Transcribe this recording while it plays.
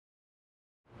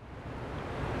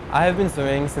I have been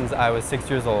swimming since I was 6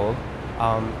 years old.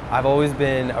 I've always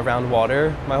been around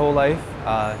water my whole life.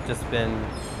 Just been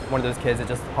one of those kids that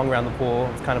just hung around the pool.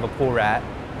 It's kind of a pool rat.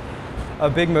 A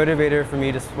big motivator for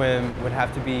me to swim would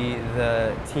have to be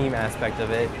the team aspect of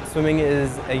it. Swimming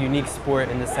is a unique sport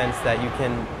in the sense that you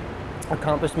can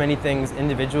accomplish many things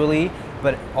individually,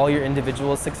 but all your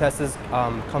individual successes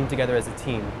come together as a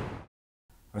team.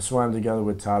 I swam together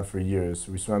with Todd for years.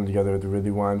 We swam together at the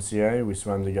Ridley YMCA. We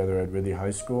swam together at Ridley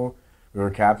High School. We were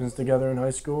captains together in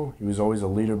high school. He was always a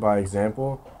leader by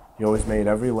example. He always made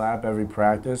every lap, every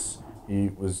practice.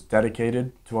 He was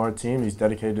dedicated to our team. He's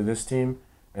dedicated to this team,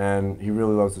 and he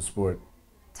really loves the sport.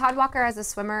 Todd Walker as a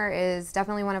swimmer is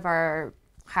definitely one of our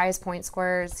highest point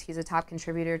scorers. He's a top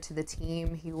contributor to the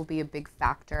team. He will be a big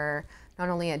factor not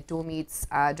only at dual meets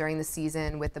during the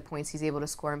season with the points he's able to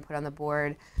score and put on the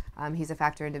board. He's a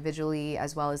factor individually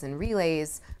as well as in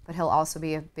relays, but he'll also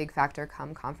be a big factor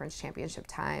come conference championship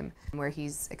time, where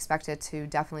he's expected to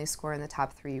definitely score in the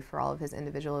top 3 for all of his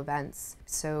individual events.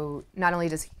 So not only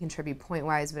does he contribute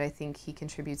point-wise, but I think he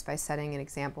contributes by setting an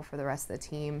example for the rest of the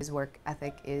team. His work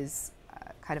ethic is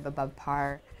kind of above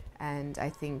par, and I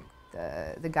think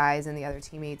the guys and the other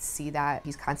teammates see that.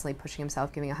 He's constantly pushing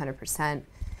himself, giving 100%.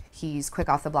 He's quick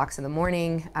off the blocks in the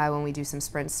morning when we do some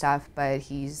sprint stuff, but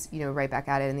he's right back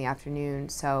at it in the afternoon.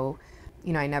 So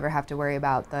I never have to worry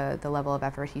about the level of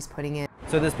effort he's putting in.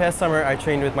 So this past summer I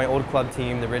trained with my old club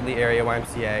team, the Ridley area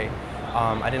YMCA.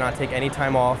 I did not take any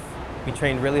time off. We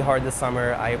trained really hard this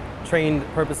summer. I trained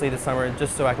purposely this summer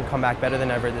just so I can come back better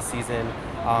than ever this season.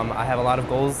 I have a lot of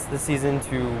goals this season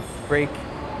to break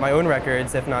my own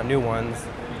records, if not new ones,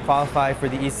 qualify for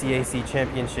the ECAC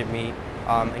championship meet,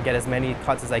 and get as many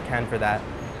cuts as I can for that,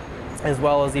 as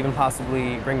well as even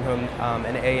possibly bring home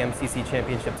an AMCC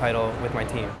championship title with my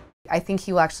team. I think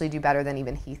he will actually do better than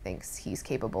even he thinks he's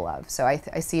capable of. So I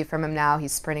see it from him now.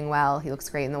 He's sprinting well, he looks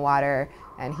great in the water,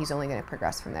 and he's only going to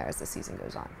progress from there as the season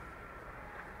goes on.